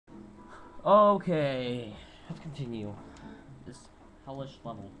Okay, let's continue this hellish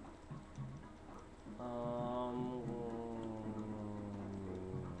level.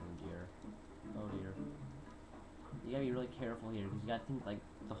 Dear. Oh dear. You gotta be really careful here because you gotta think like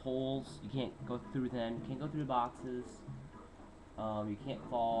the holes. You can't go through them. You can't go through the boxes. You can't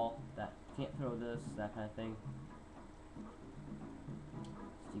fall. That you can't throw this. That kind of thing.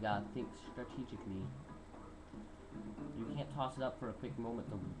 So you gotta think strategically. You can't toss it up for a quick moment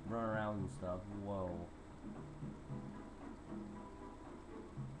to run around and stuff. Whoa.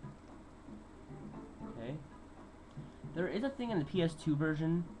 Okay. There is a thing in the PS2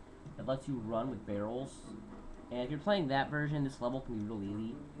 version that lets you run with barrels. And if you're playing that version, this level can be really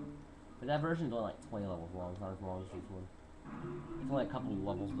easy. But that version is only like 20 levels long. It's not as long as this one. It's only a couple of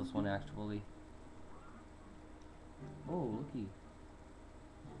levels of this one, actually. Oh, looky.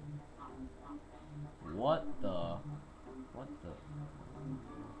 What the? What the?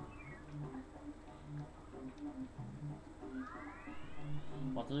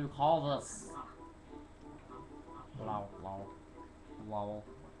 What do you call this? Lol, lol, lol,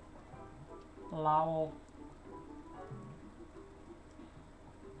 lol.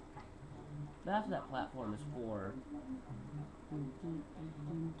 That's what that platform is for.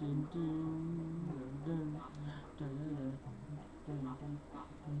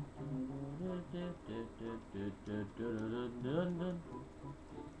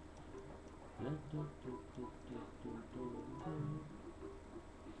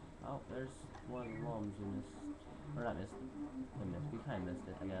 Oh, there's one of the worms we missed. Or not missed. We kind of missed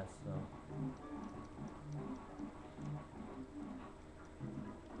it, I guess, so.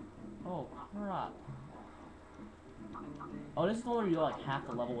 Oh, crap. Oh, this is the one where you go like half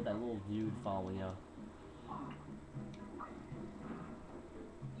the level with that little dude following you.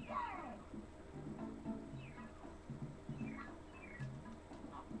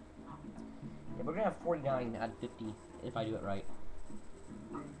 Yeah, we're gonna have 49 out of 50 if I do it right.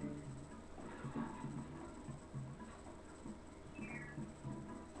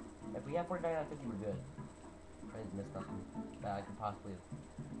 If we have 49 out of 50, we're good. I didn't miss nothing that I could possibly have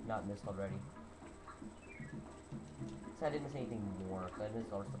not missed already. So I didn't miss anything more, because I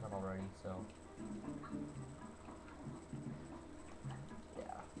missed all the stuff already, so.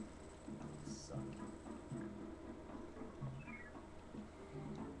 Yeah. Suck.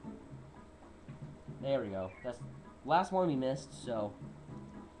 There we go. That's the last one we missed, so.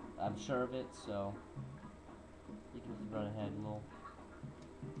 I'm sure of it, so. You can run ahead a little.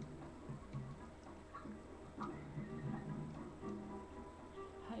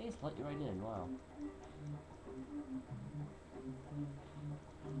 I just let you right in, wow.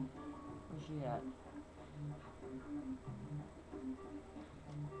 Where's she at?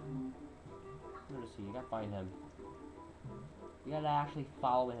 Where is he? You gotta find him. You gotta actually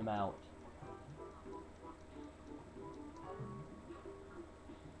follow him out.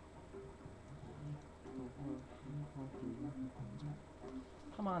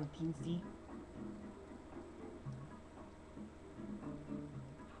 Come on, Teensy.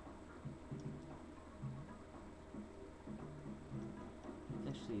 It's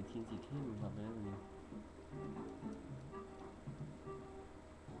actually a Teensy kid or something, isn't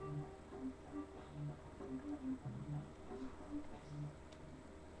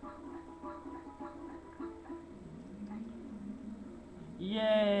he?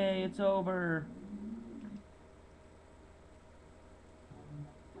 Yay, it's over.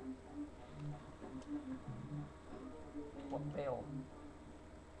 What failed?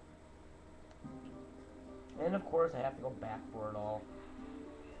 And of course I have to go back for it all.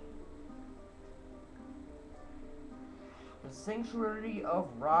 The Sanctuary of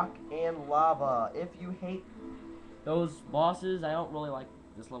Rock and Lava. If you hate those bosses, I don't really like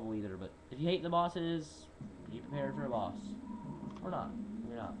this level either, but if you hate the bosses, be prepared for a boss. Or not.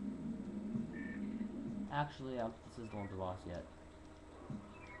 You're not. Actually, this isn't the boss yet.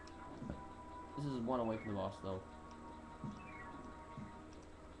 This is one away from the boss, though.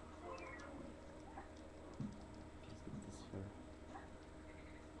 Let's get this here.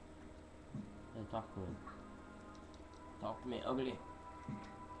 Hey, talk to him. Talk to me, ugly.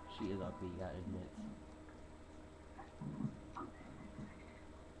 She is ugly, you gotta admit.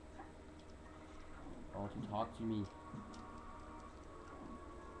 I want you to talk to me.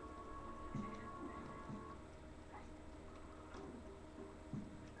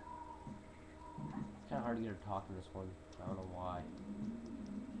 It's kinda hard to get her to talk in this one. I don't know why.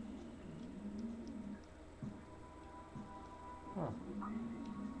 Huh.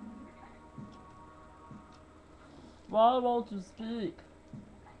 Why won't you speak?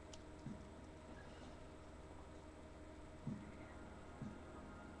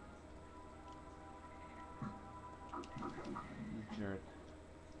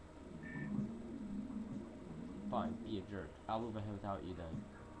 Fine, be a jerk. I'll move ahead without you then.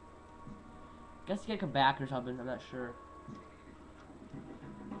 Guess you gotta come back or something, I'm not sure.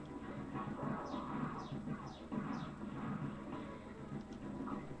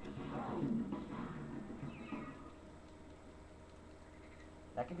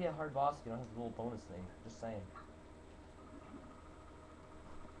 That could be a hard boss if you don't have the little bonus thing. Just saying.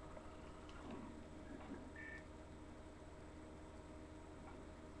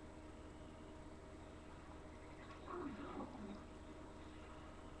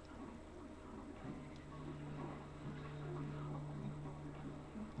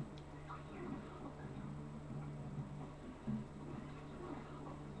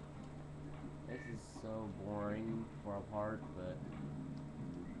 This is so boring for a part, but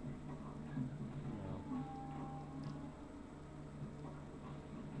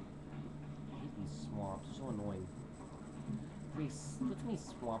I hate these swamps. They're so annoying. There's too many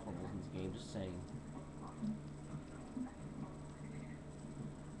swamp levels in this game. Just saying.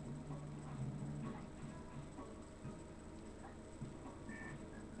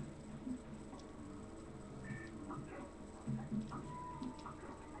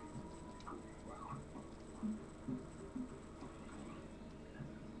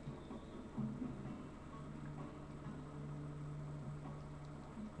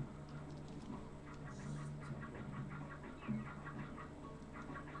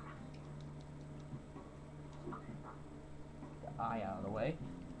 Eye out of the way.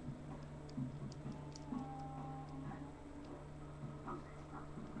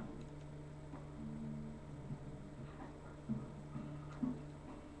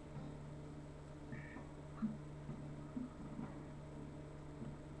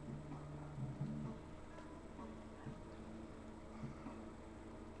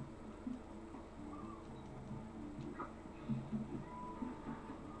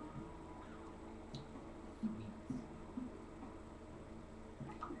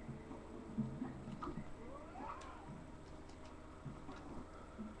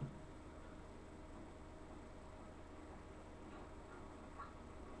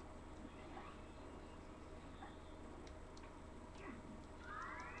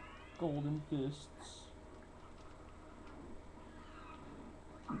 Golden fists.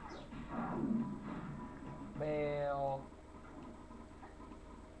 Fail.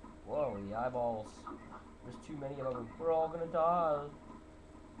 Whoa, the eyeballs. There's too many of them. We're all gonna die.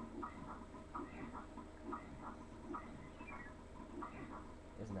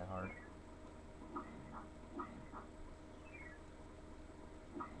 Isn't that hard?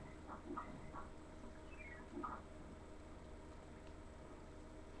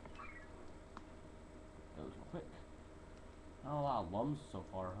 That was quick. Not a lot of lums so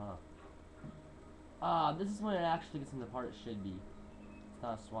far, huh? Ah, this is when it actually gets into the part it should be. It's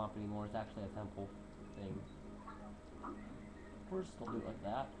not a swamp anymore, it's actually a temple thing. First, I'll do it like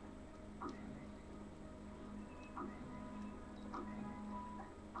that.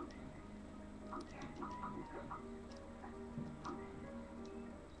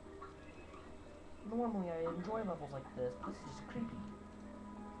 Normally I enjoy levels like this, but this is just creepy.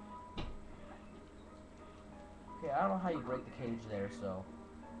 Okay, I don't know how you break the cage there, so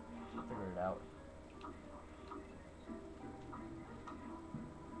I'll figure it out.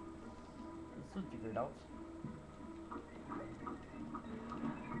 Let's figure it out.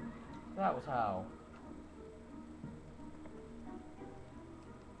 That was how.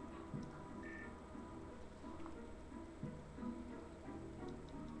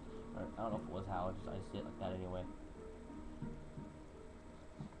 I don't know if it was how, I just did it like that anyway.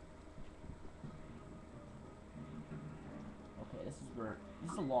 Okay,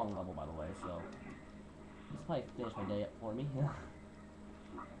 this is a long level, by the way, so this probably finish my day up for me.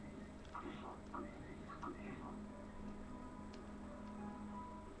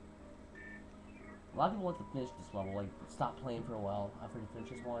 A lot of people want to finish this level, like stop playing for a while after you finish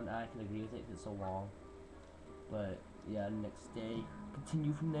this one. I can agree with it because it's so long. But yeah, next day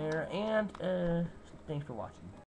continue from there, and thanks for watching.